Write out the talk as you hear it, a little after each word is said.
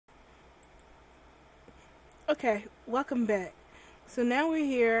Okay, welcome back. So now we're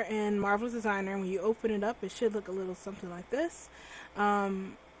here in Marvelous Designer. When you open it up, it should look a little something like this.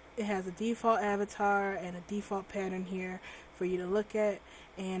 It has a default avatar and a default pattern here for you to look at.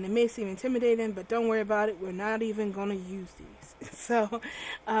 And it may seem intimidating, but don't worry about it. We're not even going to use these. So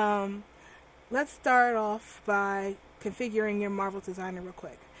let's start off by configuring your Marvelous Designer real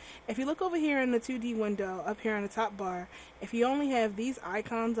quick. If you look over here in the 2D window, up here on the top bar, if you only have these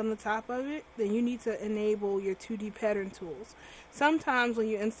icons on the top of it, then you need to enable your 2D pattern tools. Sometimes when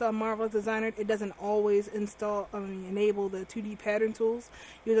you install Marvelous Designer, it doesn't always enable the 2D pattern tools.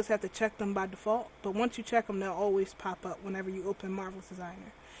 You just have to check them by default. But once you check them, they'll always pop up whenever you open Marvelous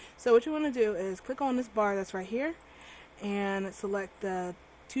Designer. So what you want to do is click on this bar that's right here and select the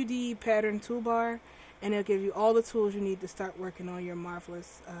 2D pattern toolbar, and it'll give you all the tools you need to start working on your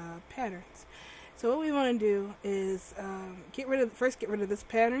Marvelous patterns. So what we want to do is first get rid of this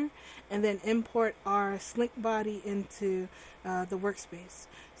pattern, and then import our SLINK body into the workspace.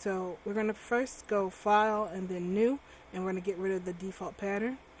 So we're going to first go File and then New, and we're going to get rid of the default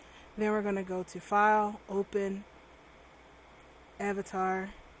pattern. Then we're going to go to File, Open, Avatar,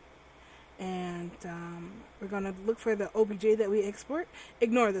 and we're going to look for the OBJ that we export.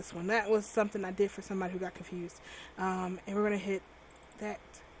 Ignore this one. That was something I did for somebody who got confused. And we're going to hit that.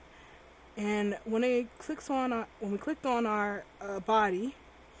 And when we clicked on our body,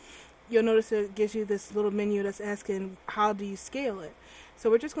 you'll notice it gives you this little menu that's asking how do you scale it. So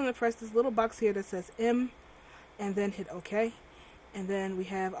we're just going to press this little box here that says M, and then hit OK. And then we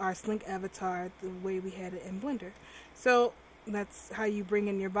have our SLINK avatar the way we had it in Blender. So that's how you bring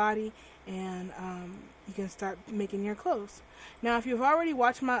in your body, and you can start making your clothes. Now, if you've already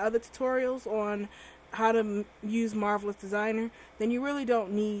watched my other tutorials on how to use Marvelous Designer, then you really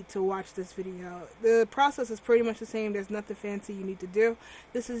don't need to watch this video. The process is pretty much the same. There's nothing fancy you need to do.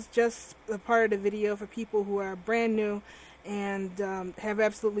 This is just a part of the video for people who are brand new and have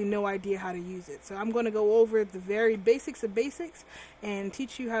absolutely no idea how to use it. So I'm going to go over the very basics of basics and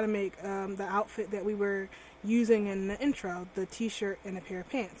teach you how to make the outfit that we were using in the intro, the t-shirt and a pair of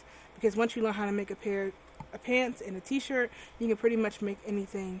pants. Because once you learn how to make a pair of pants and a t-shirt, you can pretty much make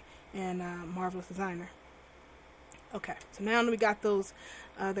anything in Marvelous Designer. Okay, so now that we got those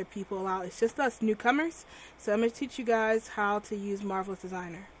other people out, it's just us newcomers. So I'm going to teach you guys how to use Marvelous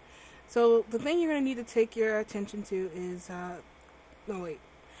Designer. So the thing you're going to need to take your attention to is,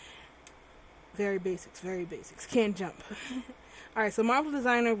 very basics, can't jump. Alright, so Marvelous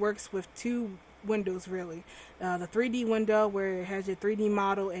Designer works with two windows really. The 3D window where it has your 3D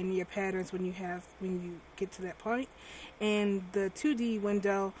model and your patterns when you get to that point, and the 2D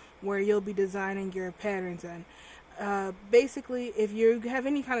window where you'll be designing your patterns in. Basically, if you have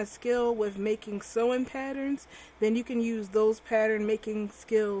any kind of skill with making sewing patterns, then you can use those pattern making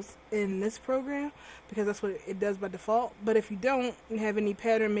skills in this program, because that's what it does by default. But if you don't have any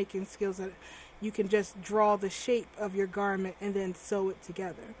pattern making skills, that you can just draw the shape of your garment and then sew it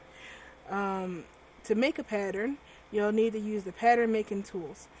together. To make a pattern, you'll need to use the pattern making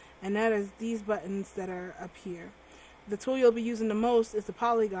tools, and that is these buttons that are up here. The tool you'll be using the most is the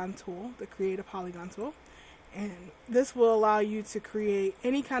polygon tool, the create a polygon tool. And this will allow you to create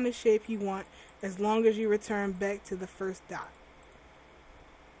any kind of shape you want as long as you return back to the first dot.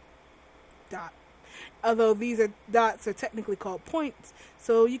 Although these dots are technically called points,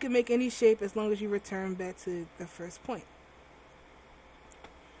 so you can make any shape as long as you return back to the first point.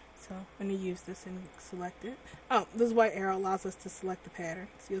 So I'm going to use this and select it. Oh, this white arrow allows us to select the pattern,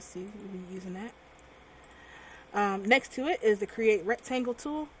 so you'll see we'll be using that. Next to it is the Create Rectangle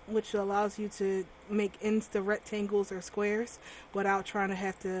tool, which allows you to make insta rectangles or squares without trying to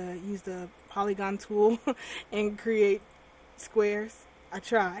have to use the polygon tool and create squares. I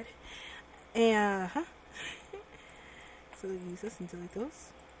tried. And so use this and delete those.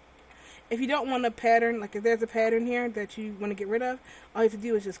 If you don't want a pattern, like if there's a pattern here that you want to get rid of, all you have to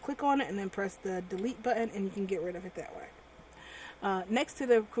do is just click on it and then press the delete button, and you can get rid of it that way. Next to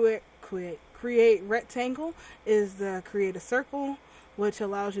the Create Rectangle is the Create a Circle, which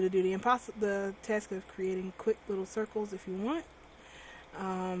allows you to do the task of creating quick little circles if you want,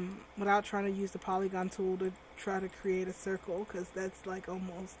 without trying to use the polygon tool to try to create a circle, because that's like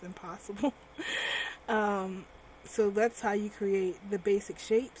almost impossible. So that's how you create the basic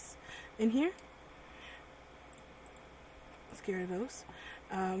shapes in here. Let's get rid of those.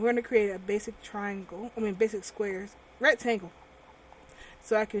 We're going to create a basic basic squares, rectangle,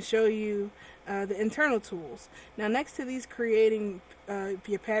 so I can show you the internal tools. Now, next to these creating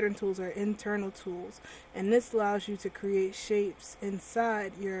your pattern tools are internal tools, and this allows you to create shapes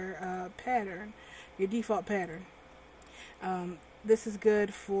inside your pattern, your default pattern. This is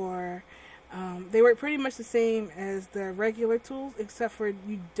good for They work pretty much the same as the regular tools, except for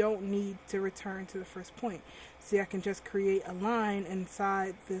you don't need to return to the first point. See, I can just create a line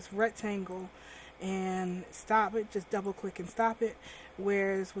inside this rectangle and stop it, just double click and stop it.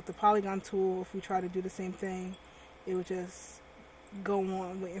 Whereas with the polygon tool, if we try to do the same thing, it would just go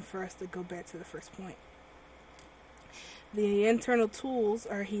on waiting for us to go back to the first point. The internal tools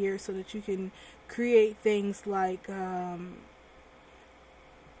are here so that you can create things like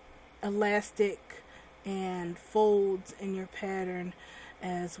elastic and folds in your pattern,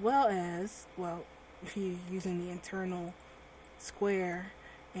 as well as, well, if you're using the internal square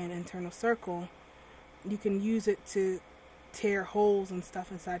and internal circle, you can use it to tear holes and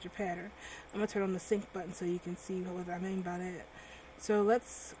stuff inside your pattern. I'm going to turn on the sync button so you can see what I mean by that. So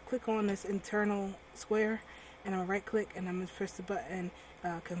let's click on this internal square, and I'm going to right click and I'm going to press the button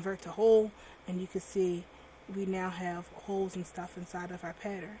convert to hole, and you can see we now have holes and stuff inside of our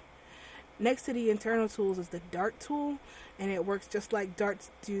pattern. Next to the internal tools is the dart tool, and it works just like darts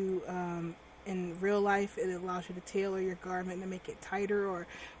do in real life. It allows you to tailor your garment to make it tighter or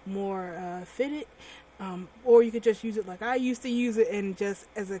more fitted, or you could just use it like I used to use it, and just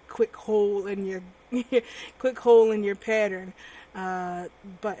as a quick hole in your pattern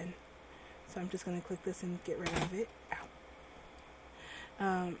button. So I'm just going to click this and get rid of it.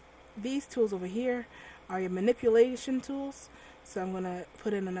 Ow. These tools over here are your manipulation tools. So I'm going to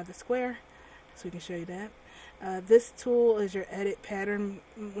put in another square so we can show you that. This tool is your edit pattern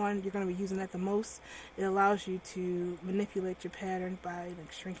one. You're going to be using that the most. It allows you to manipulate your pattern by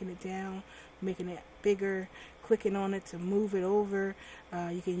like shrinking it down, making it bigger, clicking on it to move it over.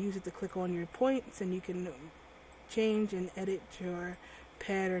 You can use it to click on your points, and you can change and edit your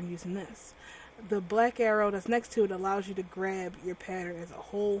pattern using this. The black arrow that's next to it allows you to grab your pattern as a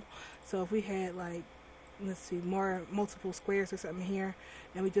whole. So if we had like, let's see, multiple squares or something here,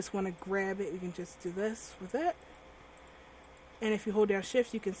 and we just want to grab it, we can just do this with that. And if you hold down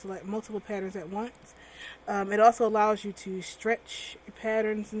shift, you can select multiple patterns at once. It also allows you to stretch your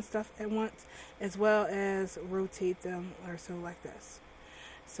patterns and stuff at once, as well as rotate them, or so like this.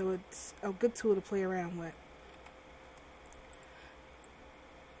 So it's a good tool to play around with.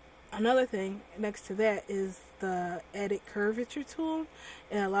 Another thing next to that is the edit curvature tool.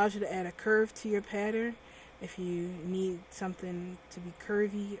 It allows you to add a curve to your pattern. If you need something to be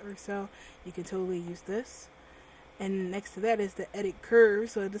curvy or so, you can totally use this. And next to that is the edit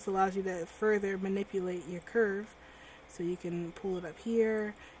curve. So this allows you to further manipulate your curve. So you can pull it up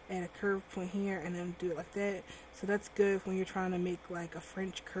here, add a curve point here, and then do it like that. So that's good when you're trying to make like a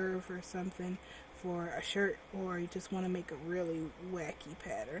French curve or something for a shirt, or you just want to make a really wacky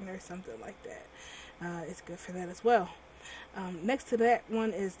pattern or something like that. It's good for that as well. Next to that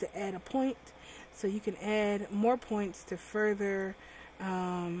one is to add a point. So you can add more points to further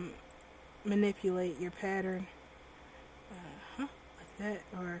manipulate your pattern like that.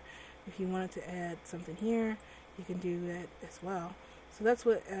 Or if you wanted to add something here, you can do that as well. So that's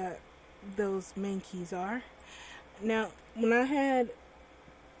what those main keys are. Now, when I had,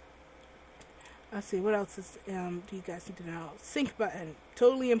 let's see, what else is, do you guys need to know? Sync button,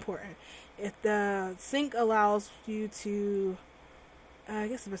 totally important. If the sync allows you to, I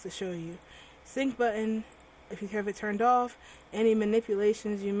guess it's best to show you. Sync button, if you have it turned off, any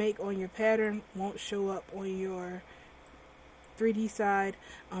manipulations you make on your pattern won't show up on your 3D side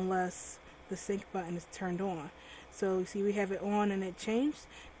unless the sync button is turned on. So you see we have it on and it changed.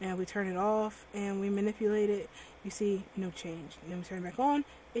 Now we turn it off and we manipulate it. You see no change. And then we turn it back on,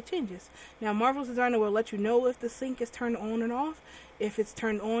 it changes. Now Marvel's Designer will let you know if the sync is turned on and off. If it's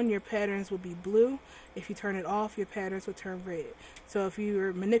turned on, your patterns will be blue. If you turn it off, your patterns will turn red. So if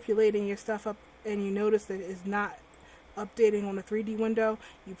you're manipulating your stuff up and you notice that it's not updating on the 3D window,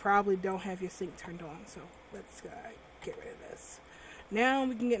 you probably don't have your sync turned on. So let's get rid of this. Now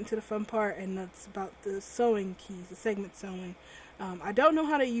we can get into the fun part, and that's about the sewing keys, the segment sewing. I don't know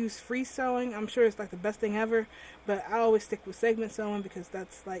how to use free sewing. I'm sure it's like the best thing ever, but I always stick with segment sewing because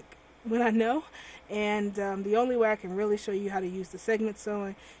that's like what I know. And the only way I can really show you how to use the segment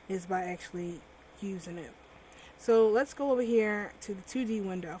sewing is by actually using it. So let's go over here to the 2D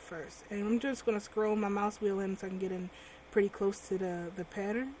window first. And I'm just going to scroll my mouse wheel in so I can get in pretty close to the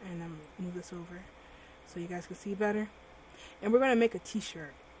pattern. And I'm move this over so you guys can see better. And we're going to make a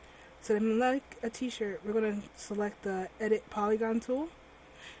t-shirt. So to make a t-shirt, we're going to select the Edit Polygon tool.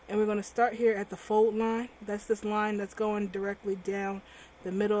 And we're going to start here at the fold line. That's this line that's going directly down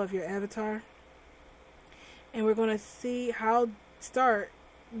the middle of your avatar. And we're going to start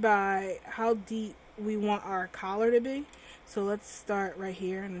by how deep we want our collar to be. So let's start right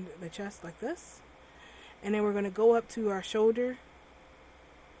here in the chest like this. And then we're going to go up to our shoulder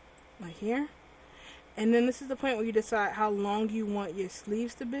like like here. And then this is the point where you decide how long you want your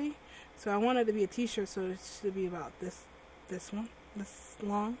sleeves to be. So I want it to be a t-shirt, so it should be about this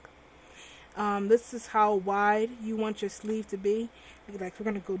long. This is how wide you want your sleeve to be. Like we're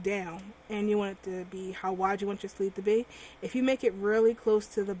going to go down, and you want it to be how wide you want your sleeve to be. If you make it really close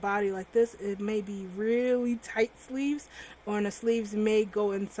to the body like this, it may be really tight sleeves, or the sleeves may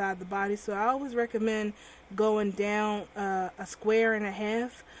go inside the body. So I always recommend going down a square and a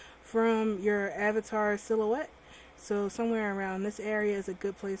half from your avatar silhouette. So somewhere around this area is a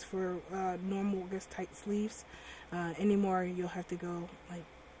good place for normal, I guess, tight sleeves. Anymore, you'll have to go like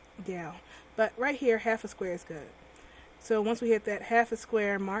down. But right here, half a square is good. So once we hit that half a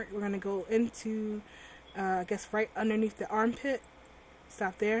square mark, we're going to go into, I guess, right underneath the armpit.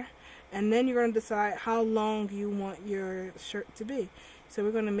 Stop there. And then you're going to decide how long you want your shirt to be. So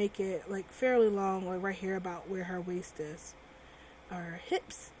we're going to make it like fairly long, like right here about where her waist is. Or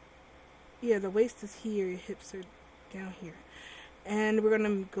hips. Yeah, the waist is here, your hips are down here. And we're going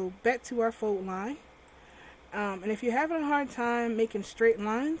to go back to our fold line. And if you're having a hard time making straight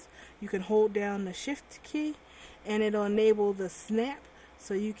lines, you can hold down the shift key and it'll enable the snap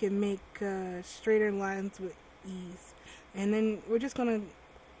so you can make straighter lines with ease. And then we're just going to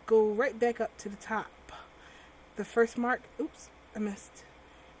go right back up to the top. The first mark, oops, I missed.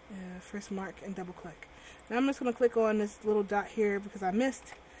 First mark and double click. Now I'm just going to click on this little dot here because I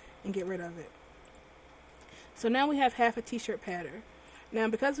missed and get rid of it. So now we have half a t-shirt pattern. Now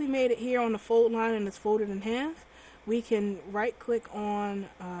because we made it here on the fold line and it's folded in half, we can right click on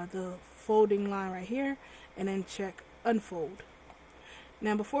the folding line right here and then check unfold.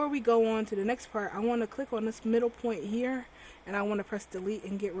 Now before we go on to the next part, I want to click on this middle point here and I want to press delete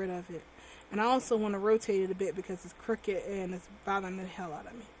and get rid of it. And I also want to rotate it a bit because it's crooked and it's bothering the hell out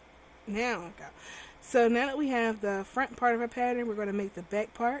of me. Now, okay. So now that we have the front part of our pattern, we're going to make the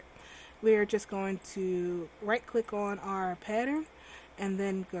back part. We're just going to right click on our pattern and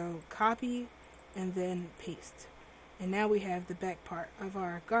then go copy and then paste. And now we have the back part of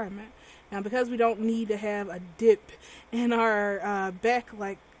our garment. Now because we don't need to have a dip in our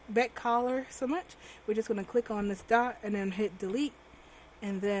back collar so much, we're just going to click on this dot and then hit delete.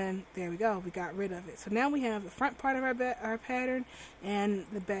 And then there we go, we got rid of it. So now we have the front part of our pattern and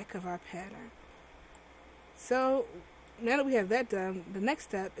the back of our pattern. So now that we have that done, the next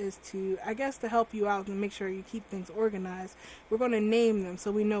step is to, I guess, to help you out and make sure you keep things organized, we're going to name them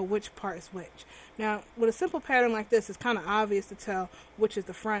so we know which part is which. Now, with a simple pattern like this, it's kind of obvious to tell which is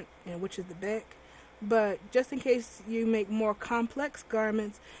the front and which is the back. But just in case you make more complex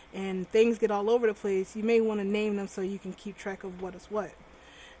garments and things get all over the place, you may want to name them so you can keep track of what is what.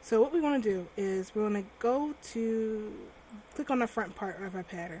 So what we want to do is we're going to go to, click on the front part of our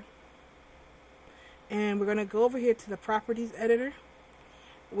pattern. And we're going to go over here to the properties editor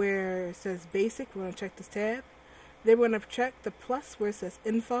where it says basic. We're going to check this tab. Then we're going to check the plus where it says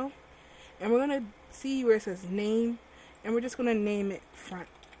info. And we're going to see where it says name. And we're just going to name it front.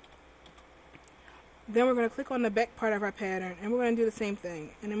 Then we're going to click on the back part of our pattern. And we're going to do the same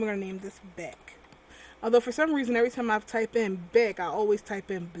thing. And then we're going to name this back. Although for some reason every time I type in back, I always type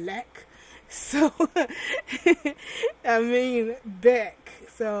in black. So, I mean back.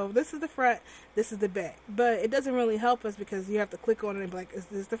 So this is the front, this is the back. But it doesn't really help us because you have to click on it and be like, is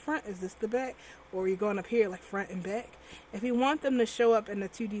this the front, is this the back? Or you're going up here like front and back. If you want them to show up in the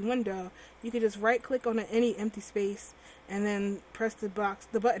 2D window, you can just right click on any empty space and then press the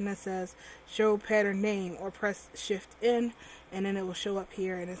button that says show pattern name, or press shift in and then it will show up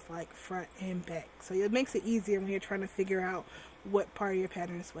here and it's like front and back. So it makes it easier when you're trying to figure out what part of your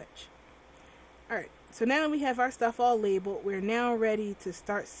pattern to switch. Alright, so now that we have our stuff all labeled, we're now ready to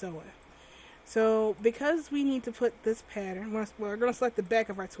start sewing. So because we need to put this pattern, we're going to select the back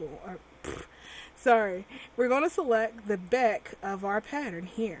of our tool. We're going to select the back of our pattern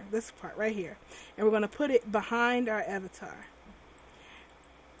here, this part right here. And we're going to put it behind our avatar.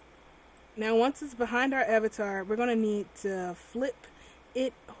 Now once it's behind our avatar, we're going to need to flip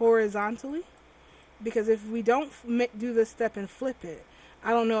it horizontally. Because if we don't do this step and flip it,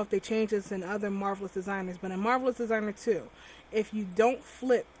 I don't know if they change this in other Marvelous Designers, but in Marvelous Designer 2, if you don't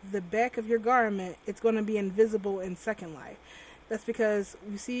flip the back of your garment, it's going to be invisible in Second Life. That's because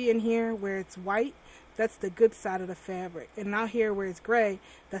you see in here where it's white, that's the good side of the fabric. And out here where it's gray,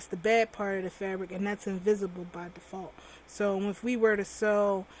 that's the bad part of the fabric, and that's invisible by default. So if we were to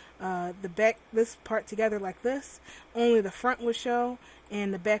sew the back, this part together like this, only the front would show,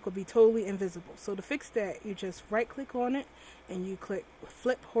 and the back would be totally invisible. So to fix that, you just right click on it, and you click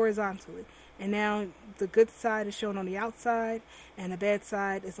flip horizontally. And now the good side is shown on the outside, and the bad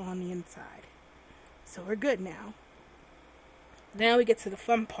side is on the inside. So we're good now. Now we get to the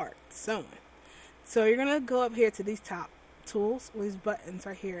fun part, sewing. So you're going to go up here to these top tools, with these buttons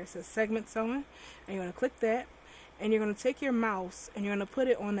right here. It says segment sewing, and you're going to click that, and you're going to take your mouse and you're going to put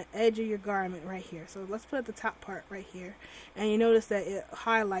it on the edge of your garment right here. So let's put the top part right here, and you notice that it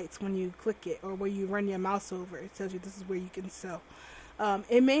highlights when you click it, or when you run your mouse over. It tells you this is where you can sew.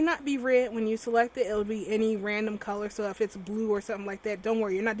 It may not be red when you select it. It'll be any random color. So if it's blue or something like that, don't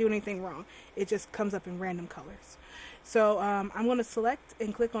worry, you're not doing anything wrong. It just comes up in random colors. So I'm going to select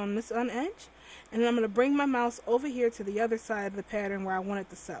and click on this on edge, and then I'm going to bring my mouse over here to the other side of the pattern where I want it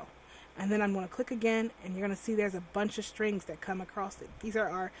to sew. And then I'm going to click again, and you're going to see there's a bunch of strings that come across it. These are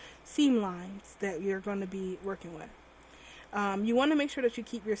our seam lines that you're going to be working with. You want to make sure that you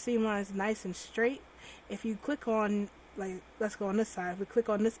keep your seam lines nice and straight. If you click on, like, let's go on this side. If we click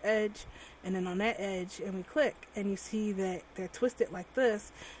on this edge and then on that edge and we click, and you see that they're twisted like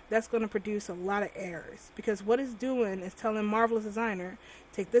this, that's going to produce a lot of errors, because what it's doing is telling Marvelous Designer,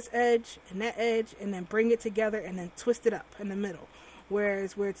 take this edge and then bring it together and then twist it up in the middle.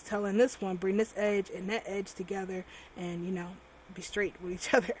 Whereas where it's telling this one, bring this edge and that edge together and, you know, be straight with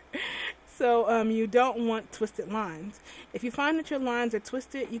each other. So you don't want twisted lines. If you find that your lines are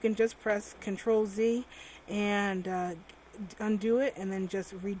twisted, you can just press Control Z and undo it, and then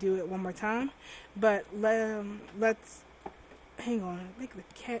just redo it one more time. But let's hang on. I think the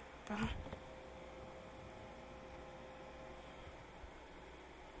cat.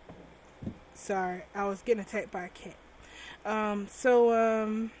 Sorry, I was getting attacked by a cat.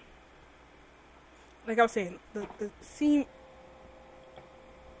 Like I was saying, the seam.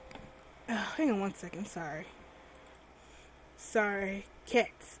 Hang on one second. Sorry,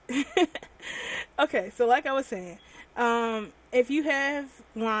 cats. Okay, so like I was saying, if you have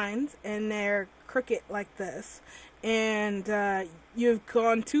lines and they're crooked like this, and you've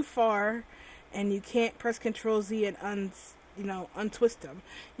gone too far, and you can't press Control Z and untwist them,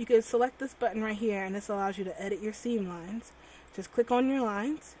 you can select this button right here, and this allows you to edit your seam lines. Just click on your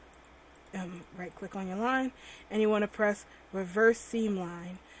lines, right click on your line, and you want to press reverse seam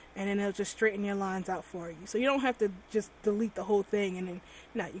line, and then it'll just straighten your lines out for you. So you don't have to just delete the whole thing, and then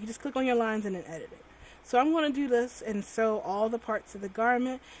no, you can just click on your lines and then edit it. So I'm going to do this and sew all the parts of the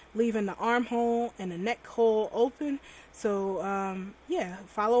garment, leaving the armhole and the neck hole open. So yeah,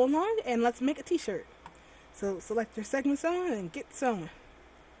 follow along and let's make a t-shirt. So select your segment sewing and get sewing.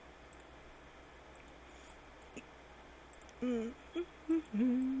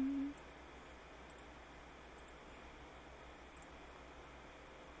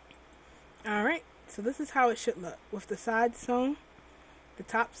 Alright, so this is how it should look, with the sides sewn, the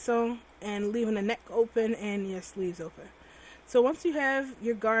top sewn, and leaving the neck open and your sleeves open. So once you have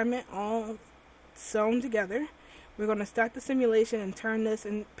your garment all sewn together, we're going to start the simulation and turn this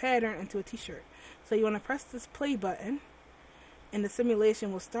pattern into a t-shirt. So you want to press this play button, and the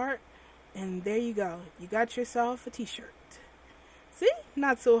simulation will start, and there you go. You got yourself a t-shirt. See?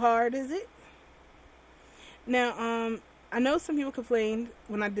 Not so hard, is it? Now, I know some people complained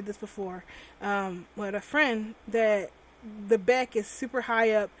when I did this before with a friend that the back is super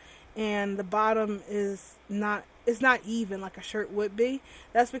high up and the bottom is not even like a shirt would be.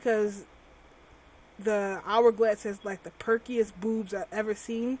 That's because the hourglass has like the perkiest boobs I've ever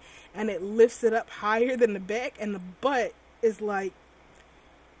seen, and it lifts it up higher than the back, and the butt is like,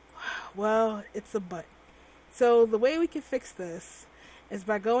 well, it's a butt. So the way we can fix this is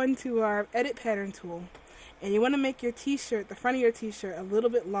by going to our edit pattern tool, and you want to make your t-shirt, the front of your t-shirt, a little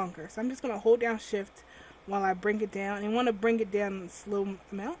bit longer. So I'm just going to hold down shift while I bring it down, and you want to bring it down in slow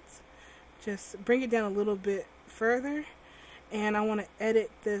amounts. Just bring it down a little bit further, and I want to edit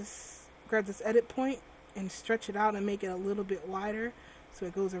this, grab this edit point and stretch it out and make it a little bit wider so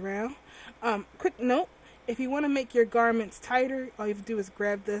it goes around. Quick note, if you want to make your garments tighter, all you have to do is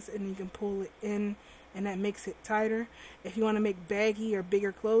grab this and you can pull it in, and that makes it tighter. If you want to make baggy or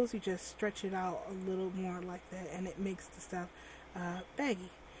bigger clothes, you just stretch it out a little more like that, and it makes the stuff baggy.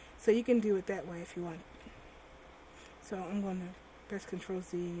 So you can do it that way if you want. So I'm going to press Control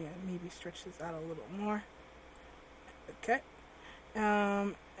Z and maybe stretch this out a little more. Okay.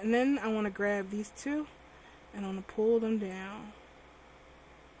 And then I want to grab these two, and I'm going to pull them down.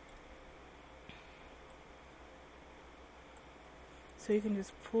 So you can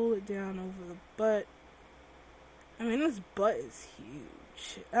just pull it down over the butt. I mean, this butt is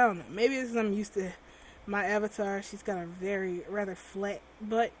huge. I don't know. Maybe it's because I'm used to my avatar. She's got a rather flat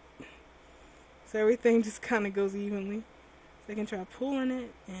butt. So everything just kind of goes evenly. So I can try pulling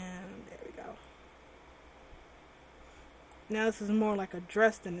it, and there we go. Now this is more like a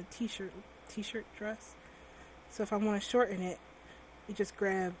dress than a t-shirt dress. So if I want to shorten it, you just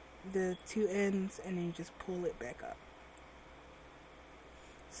grab the two ends and then you just pull it back up.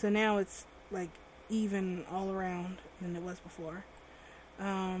 So now it's like even all around than it was before.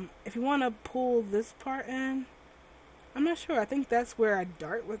 If you want to pull this part in, I'm not sure. I think that's where a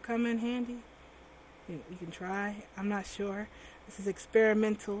dart would come in handy. You can try. I'm not sure. This is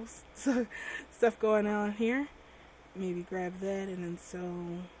experimental stuff going on here. Maybe grab that and then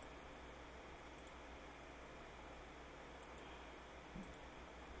sew.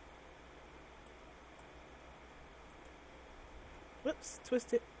 Whoops,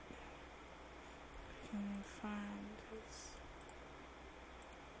 twist it. Can I find this?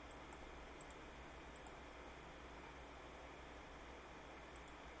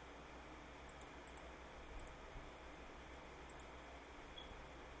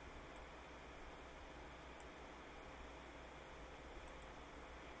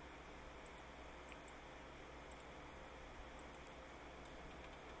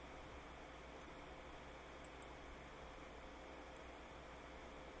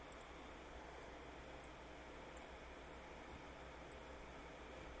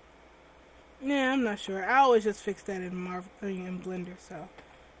 Yeah, I'm not sure. I always just fix that in in Blender, so.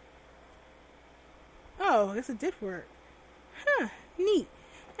 Oh, I guess it did work. Huh, neat.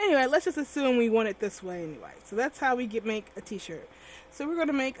 Anyway, let's just assume we want it this way anyway. So that's how we make a t-shirt. So we're going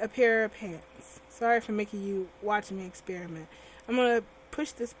to make a pair of pants. Sorry for making you watch me experiment. I'm going to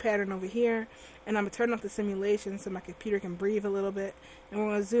push this pattern over here, and I'm going to turn off the simulation so my computer can breathe a little bit, and we're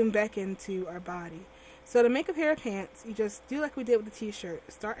going to zoom back into our body. So to make a pair of pants, you just do like we did with the t-shirt.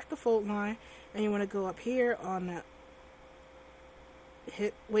 Start at the fold line, and you want to go up here on the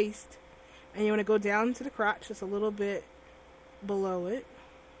hip waist, and you want to go down to the crotch just a little bit below it,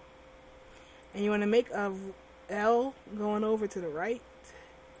 and you want to make a L going over to the right,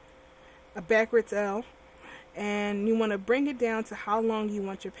 a backwards L, and you want to bring it down to how long you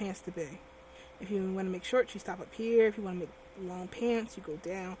want your pants to be. If you want to make short, you stop up here. If you want to make long pants, you go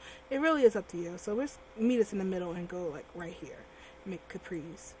down. It really is up to you. So let's meet us in the middle and go like right here. Make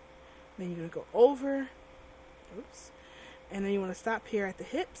capris. Then you're going to go over. Oops. And then you want to stop here at the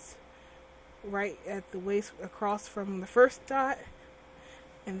hips. Right at the waist across from the first dot.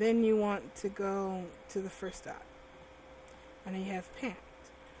 And then you want to go to the first dot. And then you have pants.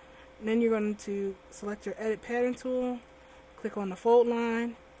 And then you're going to select your edit pattern tool. Click on the fold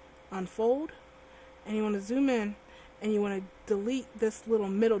line. Unfold. And you want to zoom in. And you want to delete this little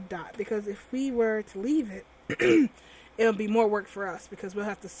middle dot, because if we were to leave it, it'll be more work for us, because we'll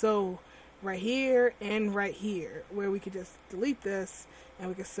have to sew right here and right here, where we could just delete this and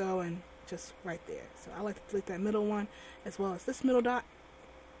we could sew and just right there. So I like to delete that middle one as well as this middle dot,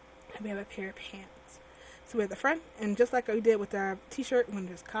 and we have a pair of pants. So we have the front, and just like we did with our t-shirt, we're going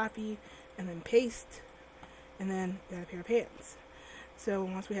to just copy and then paste, and then we have a pair of pants. So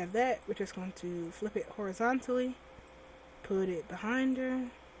once we have that, we're just going to flip it horizontally, put it behind her,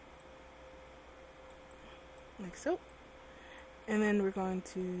 like so, and then we're going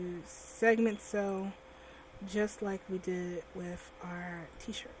to segment sew just like we did with our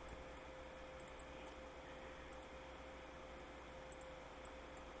t-shirt.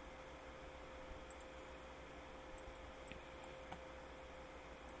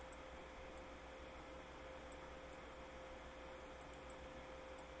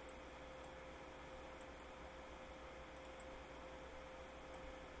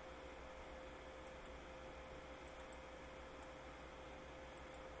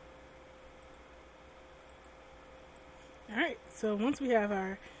 Alright, so once we have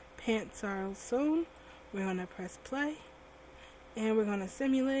our pants all sewn, we're going to press play, and we're going to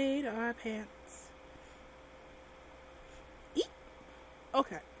simulate our pants. Eep.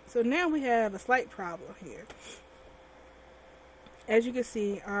 Okay, so now we have a slight problem here. As you can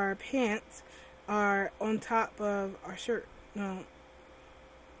see, our pants are on top of our shirt, and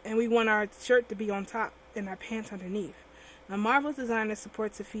we want our shirt to be on top and our pants underneath. Now, Marvelous Designer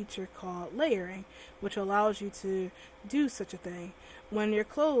supports a feature called layering, which allows you to do such a thing. When your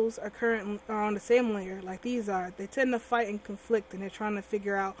clothes are on the same layer, like these are, they tend to fight and conflict, and they're trying to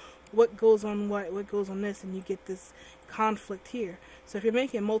figure out what goes on what goes on this, and you get this conflict here. So if you're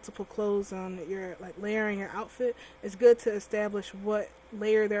making multiple clothes on your, like layering your outfit, it's good to establish what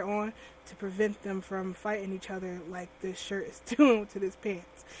layer they're on to prevent them from fighting each other like this shirt is doing to this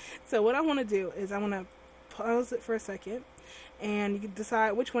pants. So what I want to do is I want to pause it for a second, and you can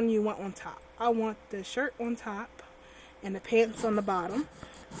decide which one you want on top. I want the shirt on top and the pants on the bottom.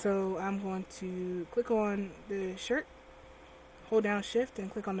 So I'm going to click on the shirt, hold down shift,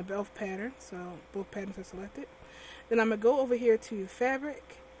 and click on the both pattern. So both patterns are selected. Then I'm going to go over here to fabric,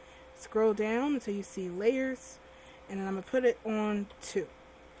 scroll down until you see layers, and then I'm going to put it on 2.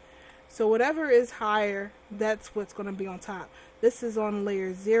 So whatever is higher, that's what's going to be on top. This is on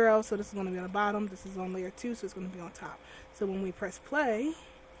layer 0, so this is going to be on the bottom. This is on layer 2, so it's going to be on top. So when we press play,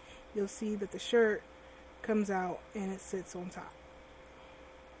 you'll see that the shirt comes out and it sits on top.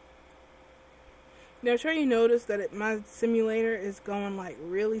 Now, I'm sure you notice that my simulator is going like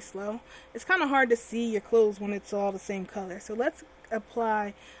really slow. It's kind of hard to see your clothes when it's all the same color. So let's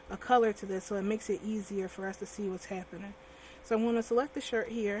apply a color to this so it makes it easier for us to see what's happening. So I'm going to select the shirt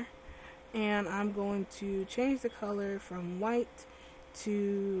here, and I'm going to change the color from white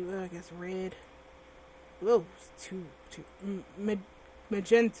to, I guess, red. Whoa, to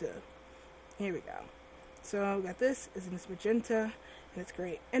magenta. Here we go. So I've got this, is in this magenta. That's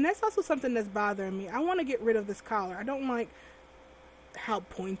great. And that's also something that's bothering me. I want to get rid of this collar. I don't like how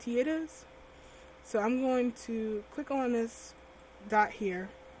pointy it is. So I'm going to click on this dot here,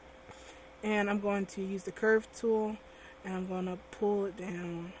 and I'm going to use the curve tool, and I'm going to pull it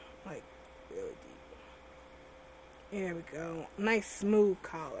down like really deep. There we go. Nice smooth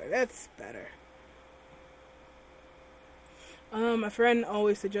collar. That's better. My friend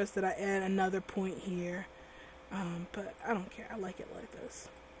always suggests that I add another point here. But I don't care. I like it like this.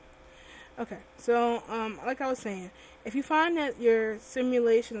 Okay, so like I was saying, if you find that your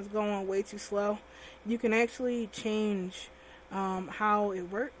simulation is going way too slow, you can actually change how it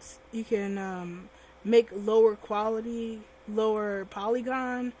works. You can make lower quality, lower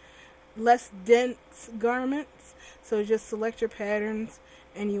polygon, less dense garments. So just select your patterns,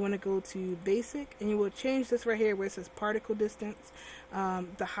 and you want to go to basic, and you will change this right here where it says particle distance.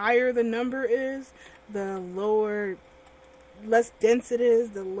 The higher the number is, the lower, less dense it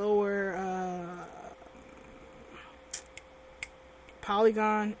is, the lower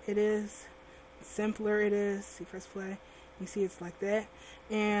polygon it is, simpler it is. See, press play, you see it's like that.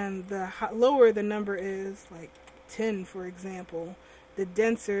 And the lower the number is, like 10 for example, the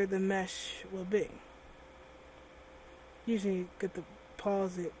denser the mesh will be. Usually you get to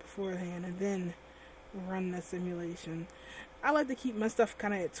pause it beforehand and then run the simulation. I like to keep my stuff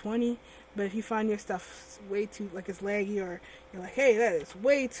kind of at 20, but if you find your stuff way too, like it's laggy, or you're like, hey, that is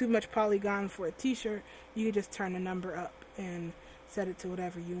way too much polygon for a t-shirt, you can just turn the number up and set it to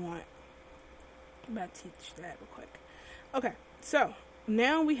whatever you want. I'm about to teach that real quick. Okay, so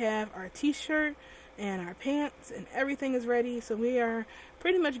now we have our t-shirt and our pants, and everything is ready, so we are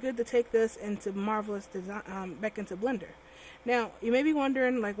pretty much good to take this into Marvelous Design, back into Blender. Now, you may be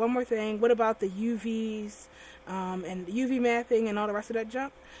wondering, like, one more thing, what about the UVs and UV mapping and all the rest of that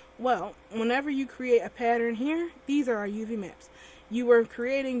junk? Well, whenever you create a pattern here, these are our UV maps. You were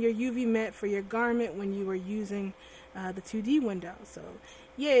creating your UV map for your garment when you were using the 2D window. So,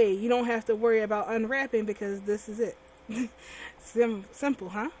 yay, you don't have to worry about unwrapping because this is it. Simple,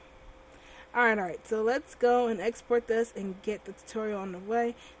 huh? Alright, so let's go and export this and get the tutorial on the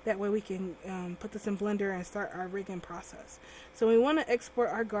way. That way we can put this in Blender and start our rigging process. So we want to export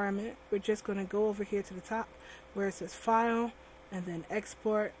our garment. We're just going to go over here to the top where it says File, and then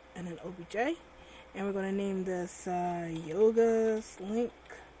Export, and then OBJ. And we're going to name this Yoga SLINK.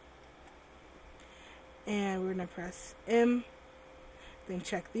 And we're going to press M. Then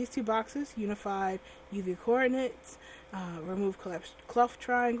check these two boxes, Unified UV Coordinates, remove cloth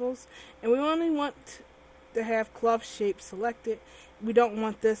triangles, and we only want to have cloth shape selected. We don't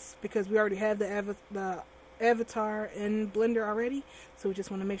want this because we already have the avatar in Blender already, so we just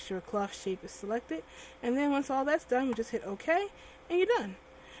want to make sure cloth shape is selected. And then once all that's done, we just hit OK, and you're done.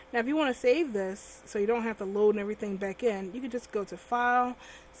 Now if you want to save this so you don't have to load everything back in, you can just go to File,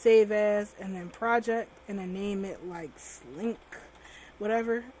 Save As, and then Project, and then name it like SLINK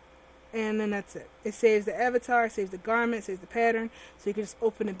whatever, and then that's it. It saves the avatar, saves the garment, saves the pattern, so you can just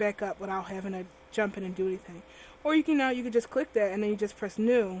open it back up without having to jump in and do anything. Or you can you can just click that and then you just press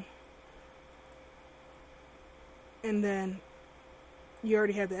New, and then you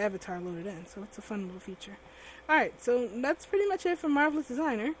already have the avatar loaded in. So it's a fun little feature. Alright, so that's pretty much it for Marvelous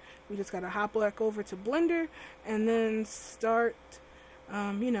Designer. We just gotta hop back over to Blender and then start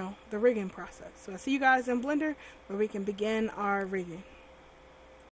the rigging process. So I'll see you guys in Blender where we can begin our rigging.